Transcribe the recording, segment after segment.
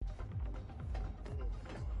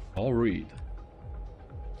I'll read.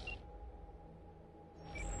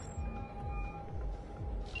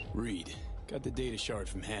 Read. Got the data shard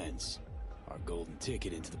from Hans. Our golden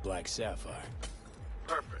ticket into the Black Sapphire.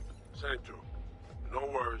 Perfect. Send it through. No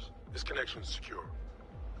worries. This connection's secure.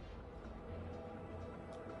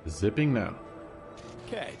 Zipping now.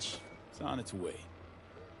 Catch. It's on its way.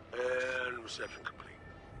 And reception complete.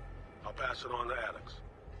 I'll pass it on to Alex.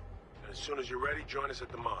 And as soon as you're ready, join us at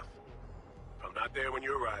the Moth. If I'm not there when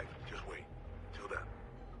you arrive, just wait. Till then.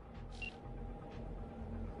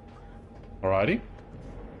 Alrighty.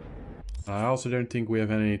 I also don't think we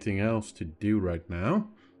have anything else to do right now.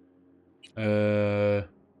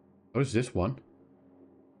 What is this one?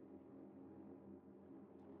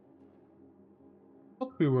 I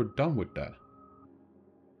thought we were done with that.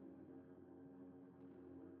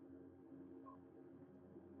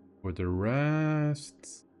 For the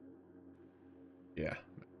rest... Yeah.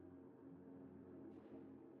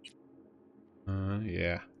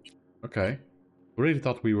 Yeah. Okay. Really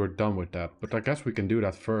thought we were done with that, but I guess we can do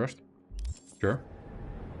that first. Sure.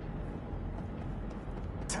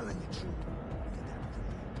 Telling the truth.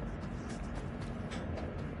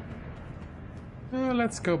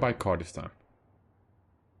 Let's go by car this time.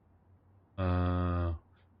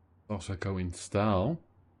 Also go install.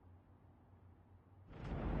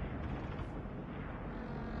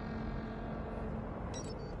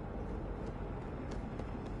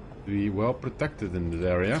 Be well protected in this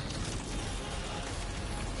area.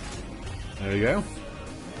 There you go.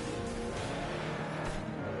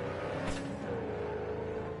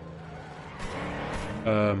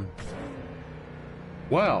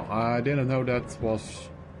 Well, I didn't know that was...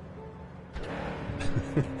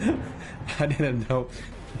 I didn't know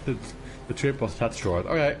that the trip was that short.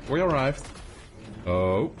 Okay, we arrived.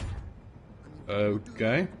 Oh.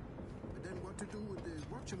 Okay. But then what to do with the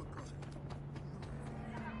whatchamacallit?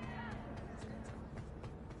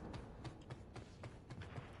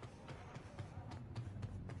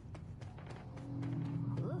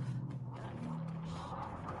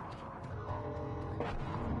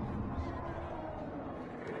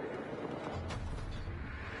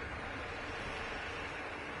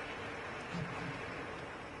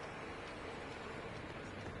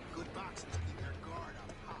 Good boxers keep their guard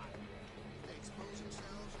up high. They expose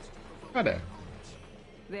themselves just to provoke. Hi there.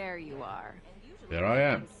 There you are. There I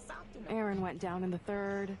am. Aaron went down in the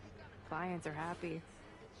third. Clients are happy.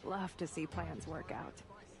 Love to see plans work out.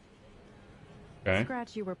 Okay.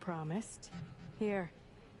 Scratch you were promised. Here.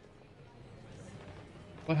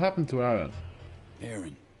 What happened to Aaron?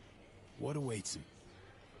 Aaron. What awaits him?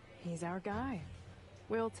 He's our guy.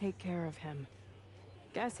 We'll take care of him.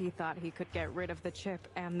 Guess he thought he could get rid of the chip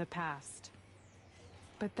and the past.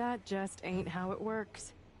 But that just ain't how it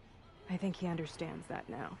works. I think he understands that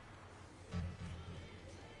now.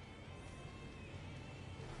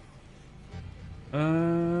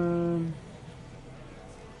 Hand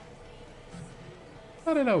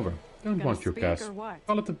it over. Don't Gonna want your speak cash. or what?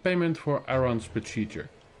 Call it the payment for Aaron's procedure.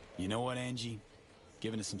 You know what, Angie?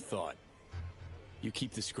 Giving it some thought. You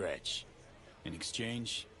keep the scratch. In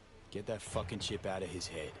exchange, get that fucking chip out of his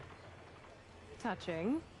head.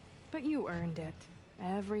 Touching. But you earned it.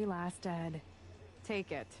 Every last Ed.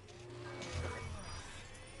 Take it.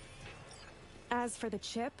 As for the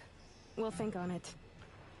chip, we'll think on it.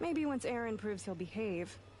 Maybe once Aaron proves he'll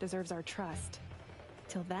behave, deserves our trust.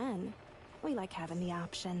 Till then, we like having the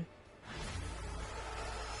option.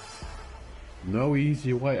 No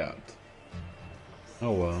easy way out.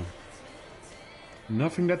 Oh well.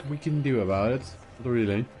 Nothing that we can do about it. Not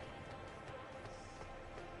really.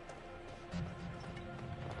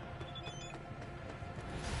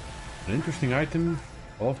 An interesting item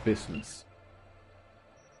of business.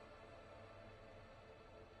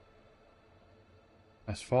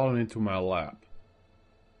 Has fallen into my lap.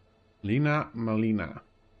 Lina Malina,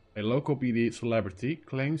 a local BD celebrity,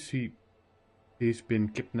 claims she's been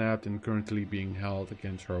kidnapped and currently being held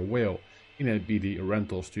against her will in a BD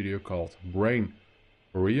rental studio called Brain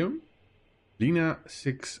Orium. Lina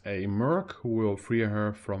seeks a merc who will free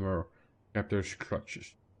her from her captor's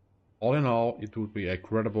clutches. All in all, it would be a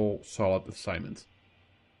credible, solid assignment,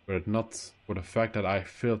 were it not for the fact that I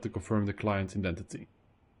failed to confirm the client's identity.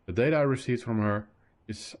 The data I received from her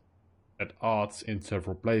is at odds in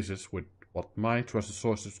several places with what my trusted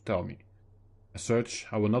sources tell me. As such,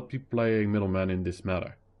 I will not be playing middleman in this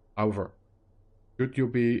matter. However, should you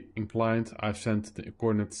be inclined, I've sent the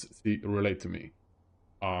coordinates she relayed to me.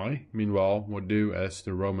 I, meanwhile, will do as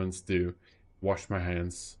the Romans do, wash my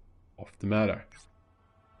hands of the matter.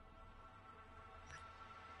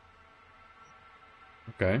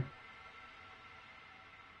 Okay.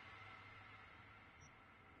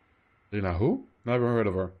 Lena who? Never heard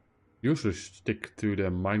of her. Usually stick to the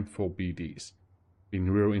mindful BDs. Been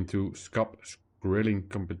real into grilling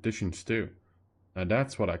competitions too. Now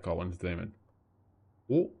that's what I call entertainment.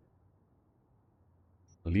 Oh.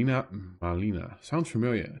 Lena Malina. Sounds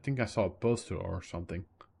familiar. I think I saw a poster or something.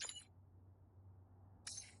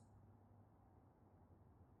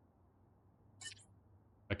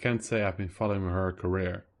 I can't say I've been following her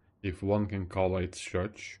career, if one can call it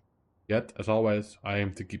such. Yet, as always, I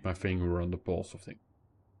aim to keep my finger on the pulse of things.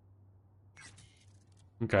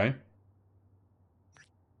 Okay.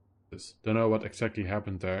 Don't know what exactly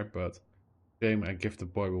happened there, but shame a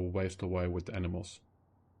gifted boy will waste away with the animals,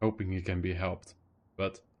 hoping he can be helped.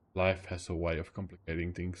 But life has a way of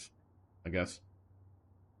complicating things, I guess.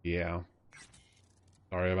 Yeah.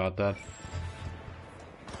 Sorry about that.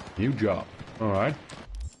 New job. Alright.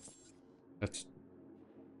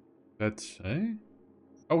 That's eh?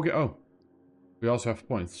 Okay, oh. We also have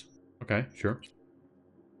points. Okay, sure.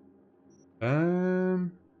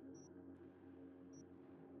 Can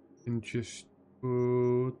just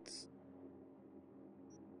put...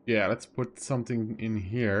 Yeah, let's put something in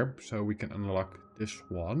here so we can unlock this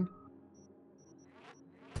one.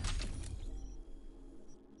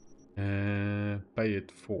 Pay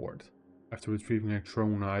it forward. After retrieving a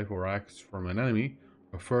thrown knife or axe from an enemy,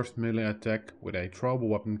 a first melee attack with a throwable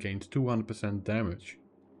weapon gains 200% damage.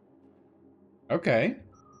 Okay.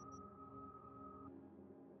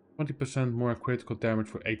 20% more critical damage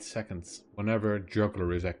for 8 seconds whenever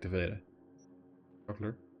Juggler is activated.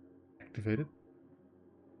 Juggler? Activated?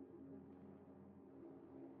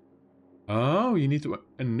 Oh, you need to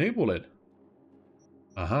enable it.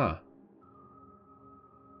 Aha.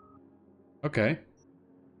 Okay.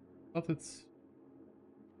 Thought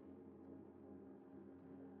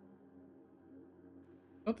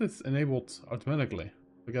it's enabled automatically.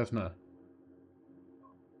 I guess not.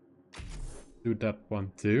 Do that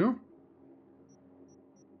one too.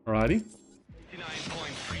 Alrighty.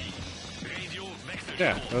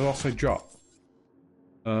 Yeah, that was a job.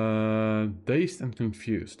 Dazed and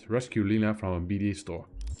confused. Rescue Lena from a BD store.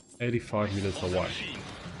 85 meters away.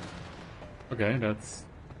 Okay, that's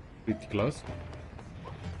pretty close.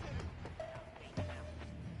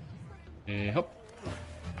 Hop.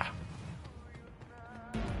 Ah.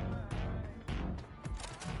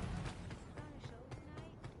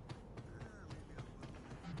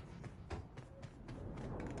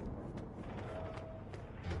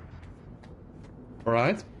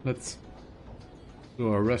 Alright, let's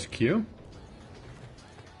do a rescue.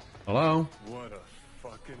 Hello? What a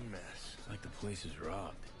fucking mess. It's like the place is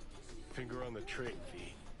robbed. Finger on the trigger,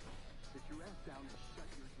 V. Sit your ass down and shut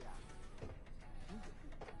your gap.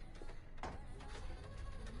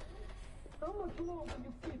 How much longer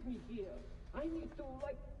you keep me here? I need to,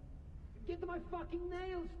 like, get my fucking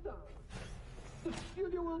nails done. The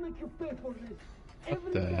studio will make you pay for this.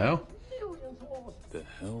 What the hell? Millions lost. The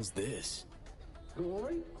hell's this?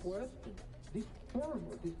 Great question. This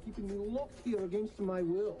pervert is keeping me locked here against my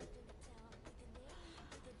will.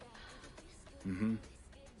 Mm-hmm.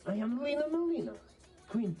 I am Lena Melina,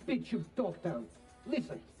 Queen Bitch of Dogtown.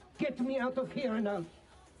 Listen, get me out of here and I'll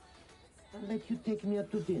let you take me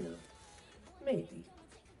out to dinner. Maybe.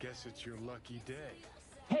 Guess it's your lucky day.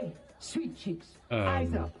 Hey, sweet chicks,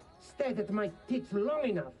 eyes up. Stare at my tits long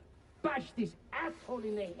enough. Bash this asshole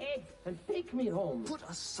in the head and take me home. Put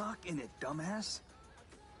a sock in it, dumbass.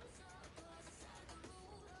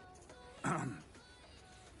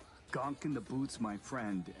 Gonk in the boots, my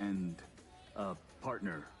friend, and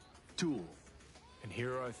partner, Tool. And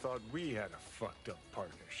here I thought we had a fucked up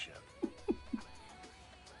partnership.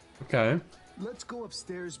 Okay. Let's go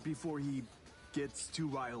upstairs before he gets too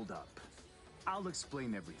riled up. I'll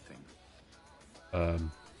explain everything.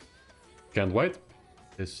 Can't wait.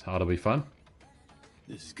 This ought to be fun.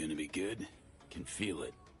 This is gonna be good. Can feel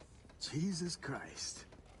it. Jesus Christ.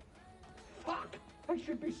 Fuck! I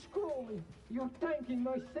should be scrolling. You're tanking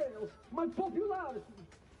my sales, my popularity.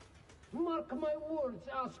 Mark my words,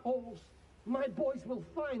 assholes. My boys will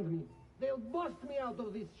find me. They'll bust me out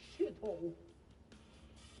of this shithole.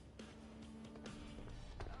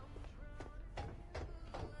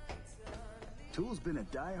 Tool's been a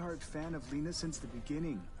die-hard fan of Lena since the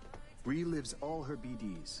beginning. Relives all her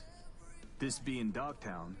BDs. This being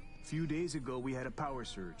Dogtown, a few days ago we had a power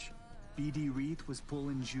surge. BD Reed was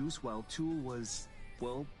pulling juice while Tool was,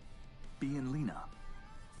 well, being Lena.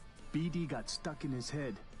 BD got stuck in his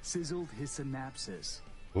head, sizzled his synapses.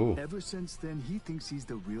 Ooh. Ever since then, he thinks he's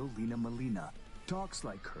the real Lena Melina. Talks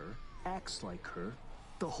like her, acts like her,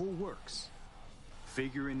 the whole works.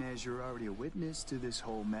 Figuring as you're already a witness to this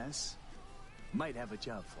whole mess, might have a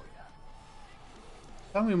job for you.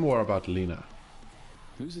 Tell me more about Lena.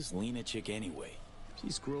 Who's this Lena chick anyway?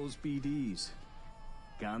 She scrolls BDs.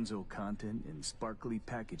 Gonzo content in sparkly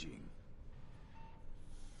packaging.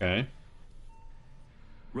 Okay.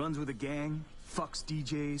 Runs with a gang, fucks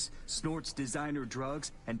DJs, snorts designer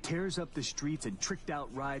drugs, and tears up the streets in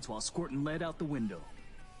tricked-out rides while squirting lead out the window.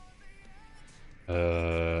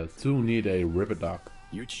 Tool need a ripper doc.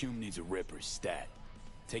 Your chum needs a ripper, stat.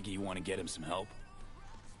 Take it you want to get him some help?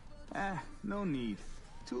 No need.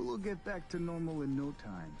 Tool will get back to normal in no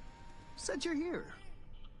time. Said you're here.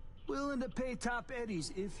 Willing to pay top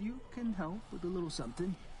eddies if you can help with a little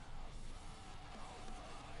something.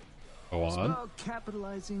 Go It's on. about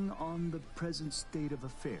capitalizing on the present state of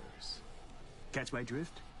affairs. Catch my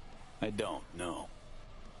drift? I don't, no.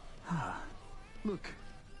 Look.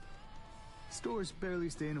 Store's barely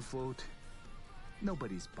staying afloat.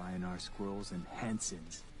 Nobody's buying our squirrels and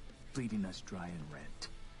Hansons, bleeding us dry in rent.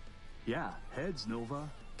 Yeah, heads, Nova.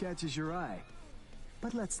 Catches your eye.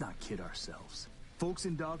 But let's not kid ourselves. Folks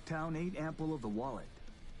in Dogtown ain't ample of the wallet.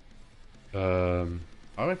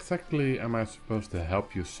 How exactly am I supposed to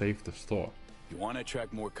help you save the store? If you want to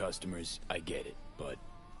attract more customers, I get it. But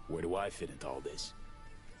where do I fit into all this?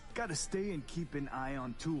 Gotta stay and keep an eye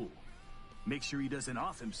on Tool. Make sure he doesn't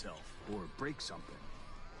off himself or break something.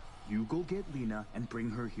 You go get Lena and bring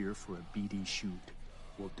her here for a BD shoot.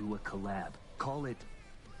 We'll do a collab. Call it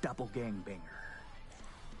Doppelgangbanger.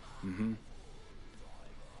 Mm-hmm.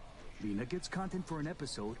 Lena gets content for an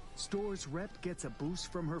episode. Store's rep gets a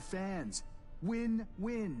boost from her fans.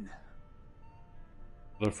 Win-win.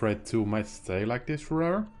 Not afraid Tool might stay like this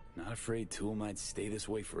forever? Not afraid Tool might stay this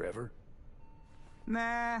way forever?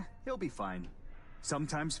 Nah, he'll be fine.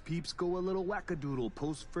 Sometimes peeps go a little wackadoodle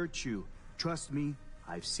post-virtue. Trust me,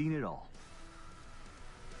 I've seen it all.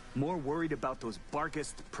 More worried about those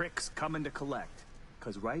barkist pricks coming to collect.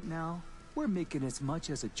 'Cause right now, we're making as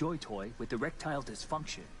much as a joy toy with erectile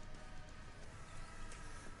dysfunction.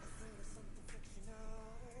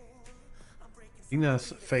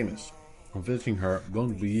 Lena's famous. Convincing her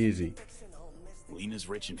won't be easy. Lena's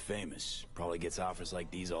rich and famous. Probably gets offers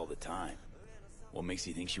like these all the time. What makes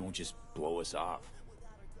you think she won't just blow us off?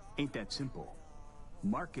 Ain't that simple.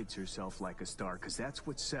 Markets herself like a star 'cause that's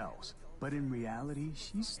what sells. But in reality,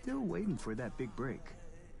 she's still waiting for that big break.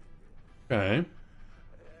 Okay.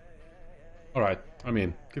 Alright, I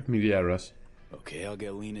mean, give me the address. Okay, I'll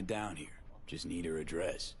get Lena down here. Just need her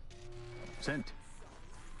address. Sent.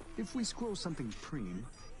 If we scroll something preem,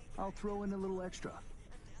 I'll throw in a little extra.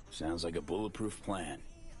 Sounds like a bulletproof plan.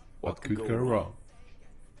 What could go wrong?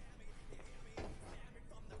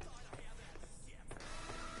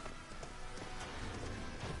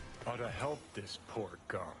 Ought to help this poor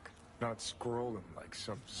gonk, not scroll him like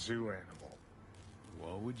some zoo animal.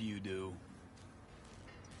 What would you do?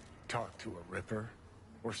 Talk to a ripper,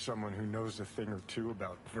 or someone who knows a thing or two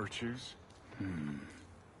about virtues.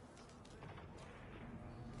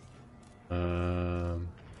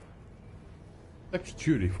 Text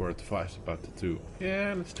Judy for advice about the two.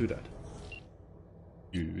 Yeah, let's do that.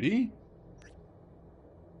 Judy?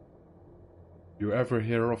 You ever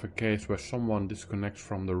hear of a case where someone disconnects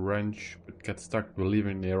from the ranch but gets stuck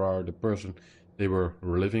believing they are the person they were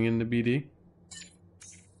living in the BD?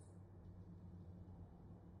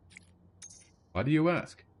 Why do you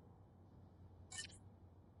ask?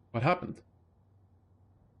 What happened?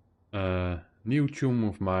 New chum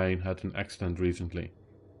of mine had an accident recently.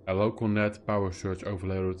 A local net power surge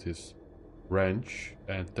overloaded his ranch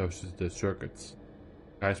and toasted the circuits.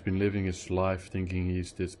 Guy's been living his life thinking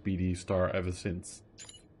he's this BD star ever since.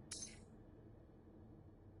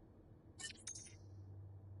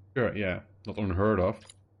 Sure, yeah, not unheard of.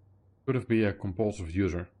 Could have been a compulsive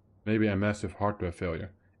user, maybe a massive hardware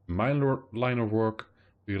failure. In my line of work,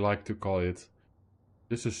 we like to call it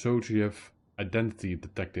dissociative identity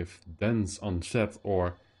detective, dense on set,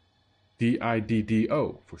 or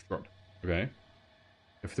DIDDO for short. Okay.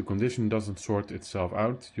 If the condition doesn't sort itself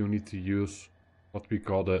out, you need to use what we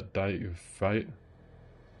call the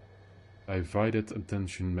divided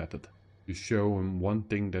attention method. You show him one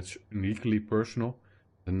thing that's uniquely personal,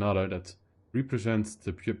 another that represents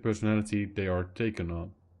the personality they are taken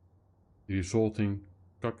on. The resulting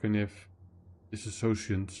cognitive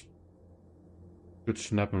dissociations could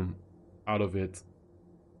snap him out of it.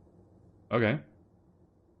 Okay.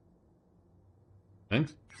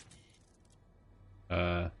 Thanks.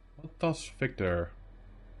 What does Victor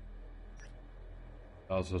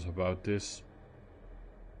tells us about this?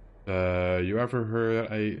 You ever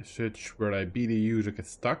heard a such where a BD user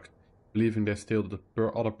gets stuck, believing they're still the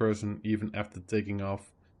other person even after taking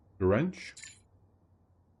off the wrench?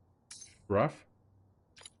 Rough.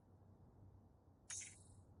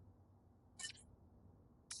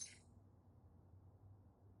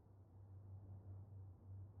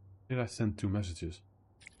 Did I send 2 messages?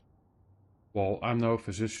 Well, I'm no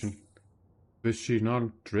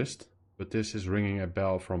aficionadoist, but this is ringing a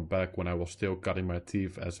bell from back when I was still cutting my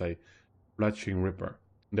teeth as a fledgling ripper.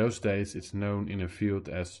 In those days, it's known in the field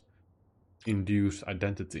as induced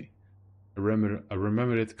identity. I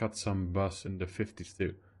remember it got some buzz in the 50s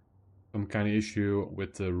too. Some kind of issue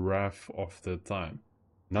with the RAF of the time.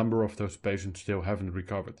 A number of those patients still haven't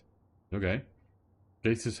recovered. Okay.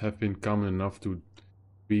 Cases have been common enough to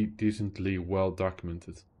be decently well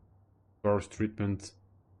documented. As far as treatment,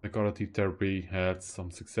 psychology therapy had some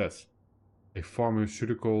success.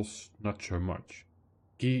 Pharmaceuticals, not so much.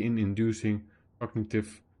 Key in inducing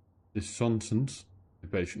cognitive dissonance in the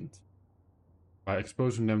patient. By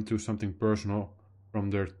exposing them to something personal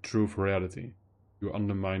from their true reality, you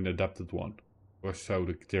undermine the adapted one, or so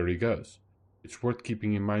the theory goes. It's worth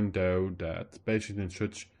keeping in mind though that patients in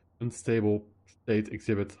such unstable state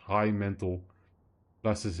exhibit high mental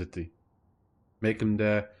plasticity, making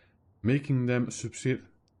them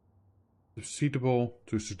susceptible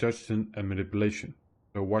to suggestion and manipulation.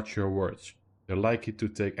 So watch your words. They're likely to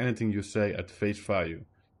take anything you say at face value,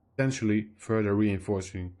 potentially further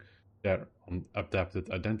reinforcing their adapted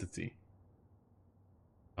identity.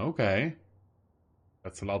 Okay.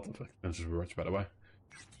 That's a lot of expensive words, by the way.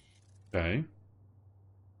 Okay.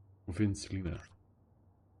 Convince Lina.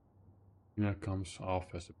 Lina comes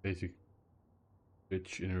off as a basic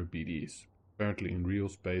bitch in her BDs. Apparently in real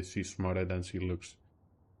space she's smarter than she looks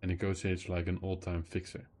and negotiates like an old-time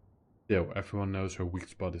fixer. Still, everyone knows her weak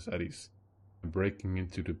spot is Eddie's, and breaking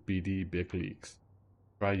into the BD big leagues.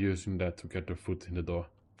 Try using that to get her foot in the door.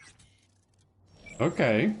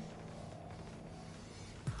 Okay.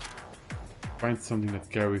 Find something that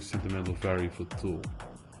carries sentimental value for the tool.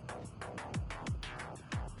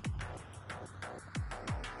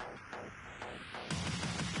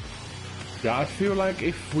 Yeah, I feel like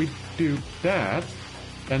if we do that,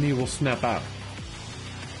 then he will snap out.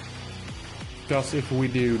 Because if we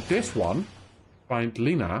do this one, find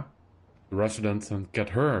Lina, the resident, and get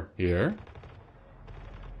her here,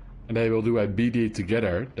 and they will do a BD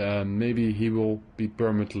together, then maybe he will be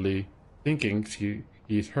permanently thinking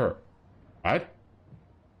he's her. Right?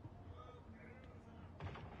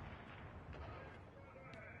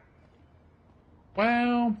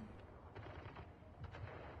 Well,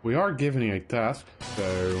 we are given a task,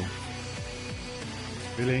 so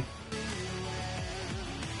really,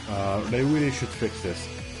 they really should fix this.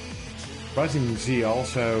 Rising Z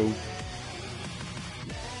also.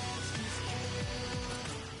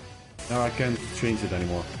 No, I can't change it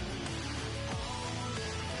anymore.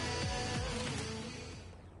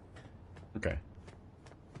 Okay.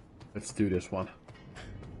 Let's do this one.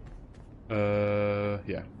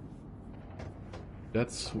 Yeah.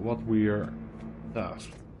 That's what we're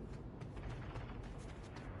tasked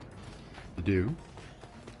to do.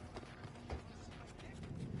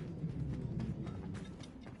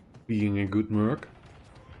 Being a good merc.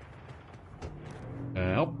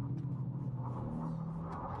 Help.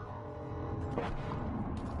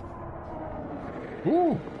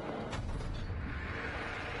 Ooh!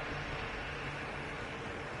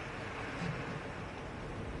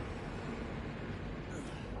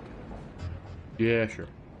 Yeah, sure.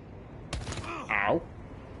 Ow.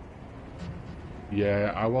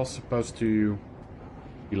 Yeah, I was supposed to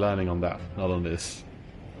be landing on that, not on this.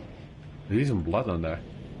 There's some blood on there.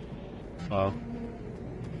 Oh.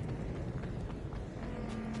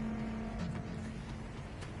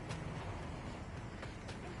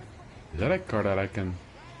 Is that a car that I can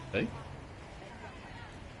take?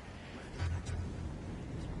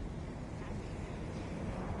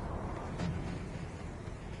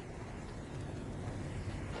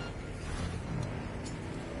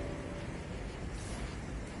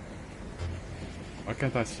 Why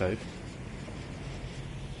can't I save?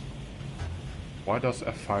 Why does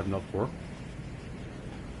F5 not work?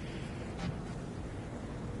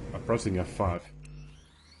 I'm pressing F5.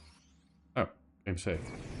 Oh, game saved.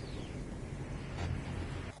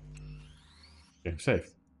 Game saved.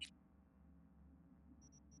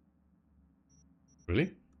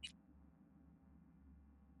 Really?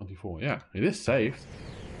 24, yeah, it is saved.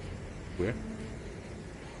 Weird.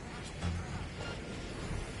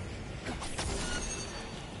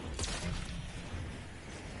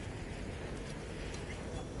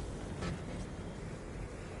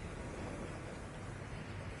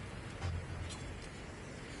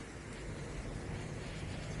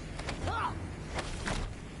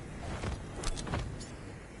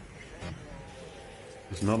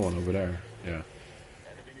 There's another one over there, yeah.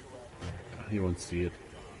 He won't see it.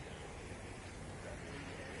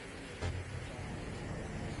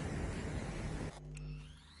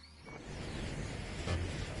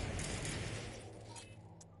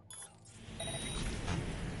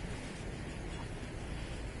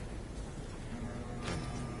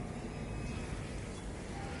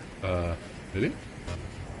 Really?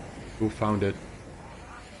 Who found it?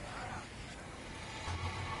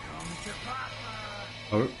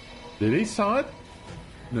 Oh, did he saw it?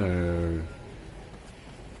 No.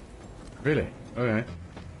 Really? Okay.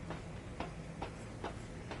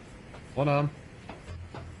 Hold on.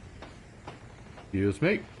 Excuse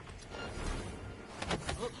me.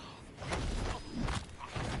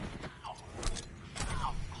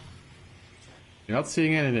 You're not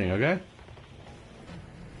seeing anything, okay?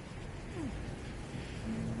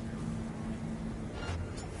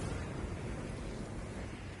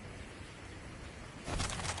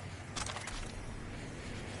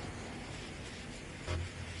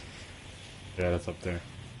 Yeah, that's up there.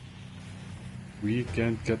 We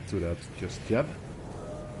can't get to that just yet.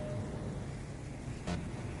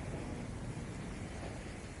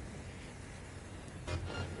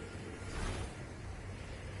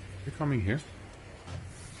 You're coming here.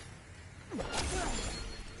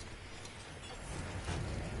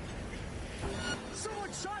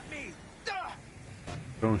 Someone shot me!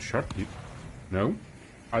 Don't shot you. No,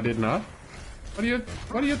 I did not. What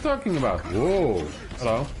are you talking about? Whoa.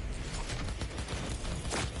 Hello.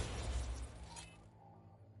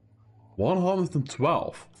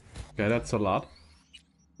 112. Okay, that's a lot.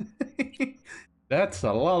 That's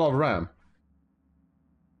a lot of RAM.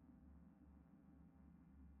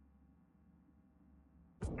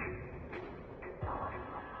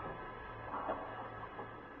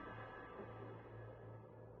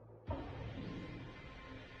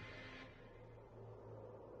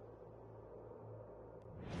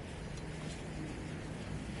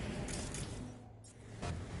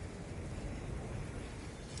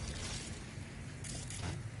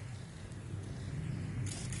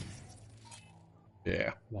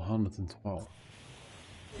 Yeah, 112.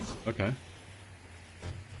 Okay.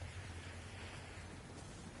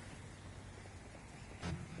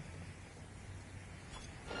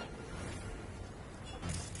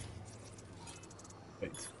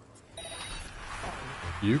 Wait.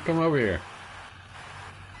 You come over here.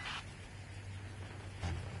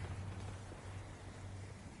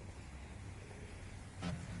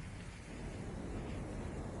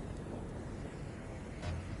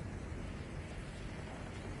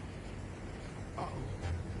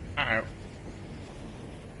 Ow.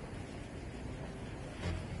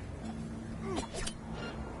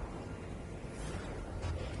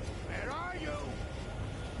 Where are you?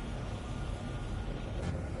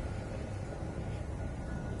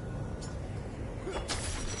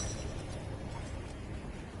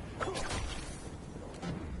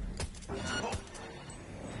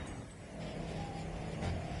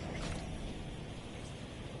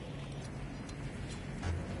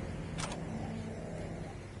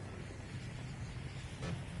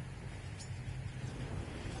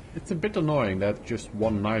 It's a bit annoying that just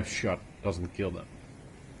one knife shot doesn't kill them.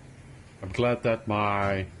 I'm glad that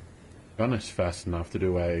my gun is fast enough to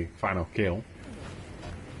do a final kill.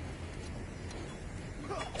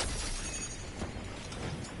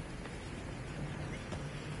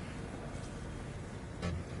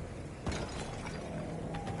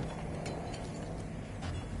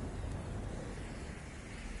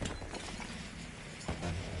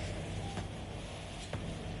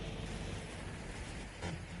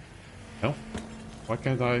 No? Why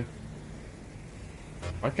can't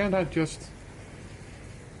I just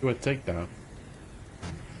do a takedown?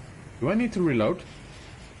 Do I need to reload?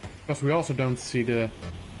 Because we also don't see the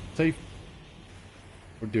save.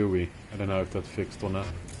 Or do we? I don't know if that's fixed or not.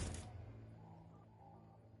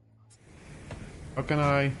 How can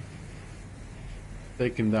I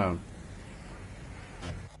take him down?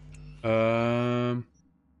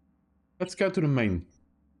 Let's go to the main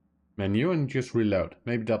menu and just reload.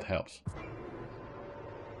 Maybe that helps.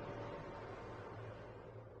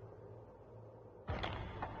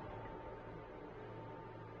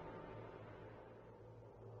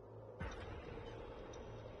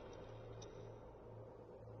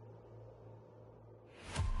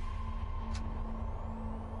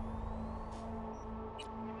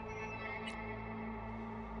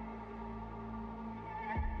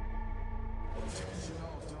 Attention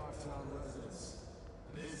all Dogtown residents.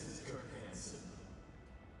 This is Kirk Hansen.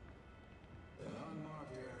 An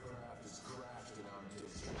unmarked aircraft has crashed in our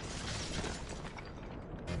district.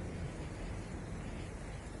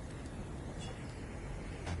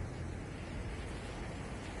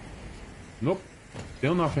 Nope.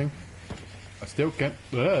 Still nothing. I still can't.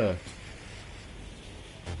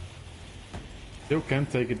 Still can't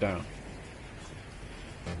take it down.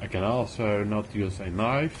 I can also not use a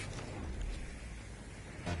knife.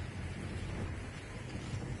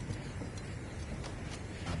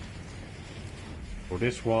 For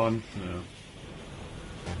this one, no.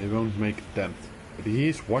 It won't make a dent. But he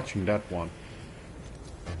is watching that one.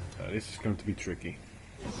 This is going to be tricky.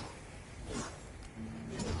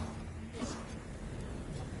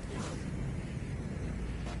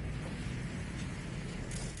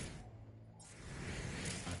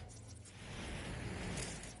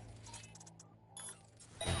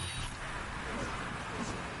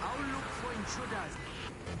 I'll look for intruders.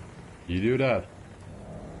 You do that.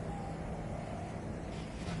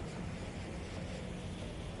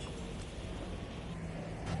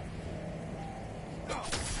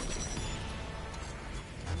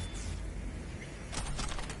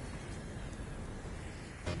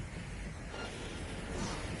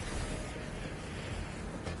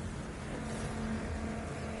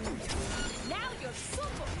 Now you're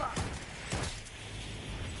super fucked.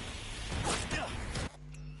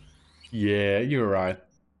 Yeah, you're right.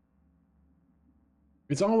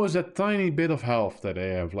 It's always that tiny bit of health that they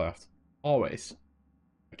have left. Always.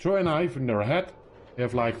 Throw a knife in their head, they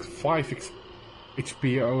have like 5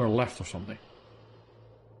 HP or left or something.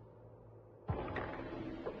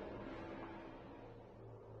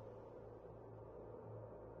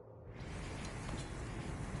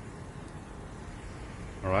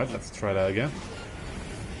 Alright, let's try that again.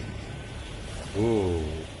 Whoa.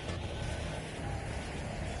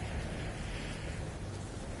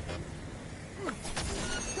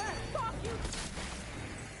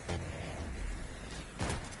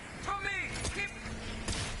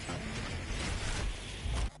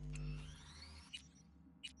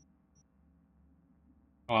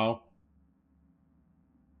 Oh.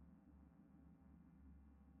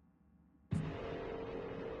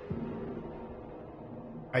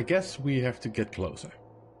 I guess we have to get closer.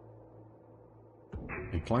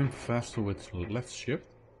 We climb faster with left shift.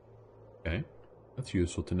 Okay, that's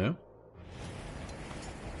useful to know.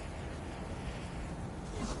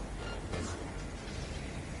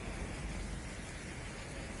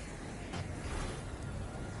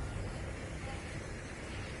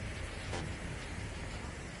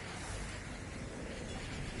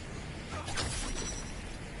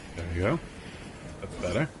 There we go. That's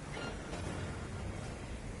better.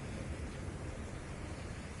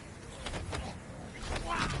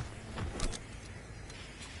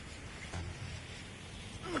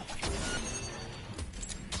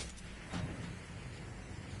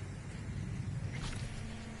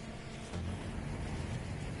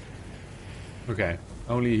 Okay,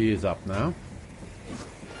 only he is up now.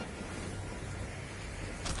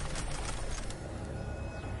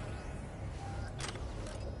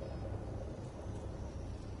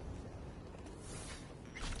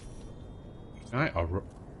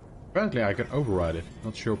 Apparently I can override it.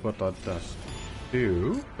 Not sure what that does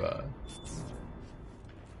do, but...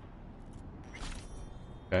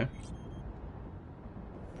 Okay.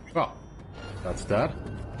 Well, that's that.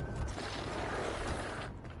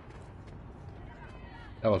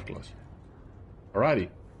 That was close. Alrighty.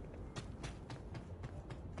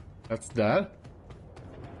 That's that.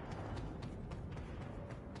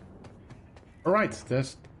 Alright,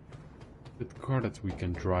 there's the car that we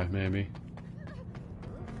can drive, maybe.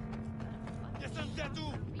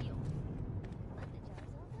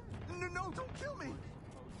 No, don't kill me!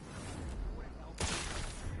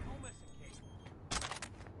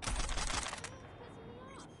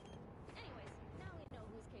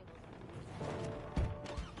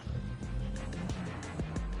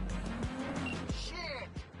 Shit!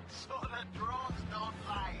 So the drones don't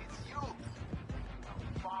lie, it's you!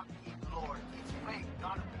 Fucking lord, it's fake,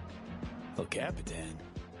 not El Capitan,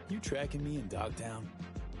 you tracking me in Dogtown?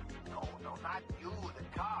 No, not you,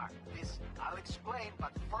 the car. Listen, I'll explain,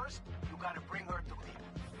 but first, you gotta bring her to me.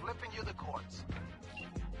 Flipping you the courts.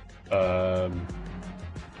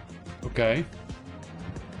 Okay.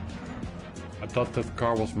 I thought that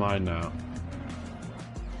car was mine now.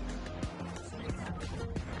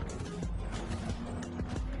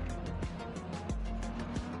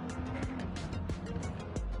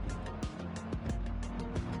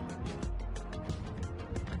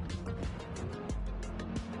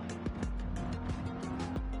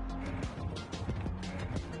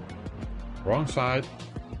 Wrong side.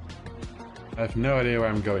 I have no idea where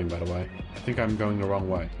I'm going, by the way. I think I'm going the wrong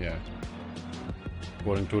way, yeah.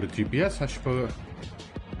 According to the GPS,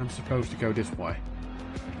 I'm supposed to go this way.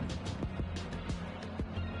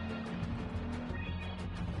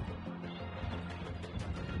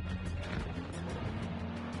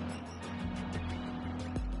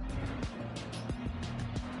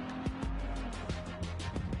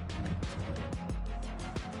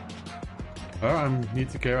 Oh, I need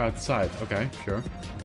to go outside. Okay, sure.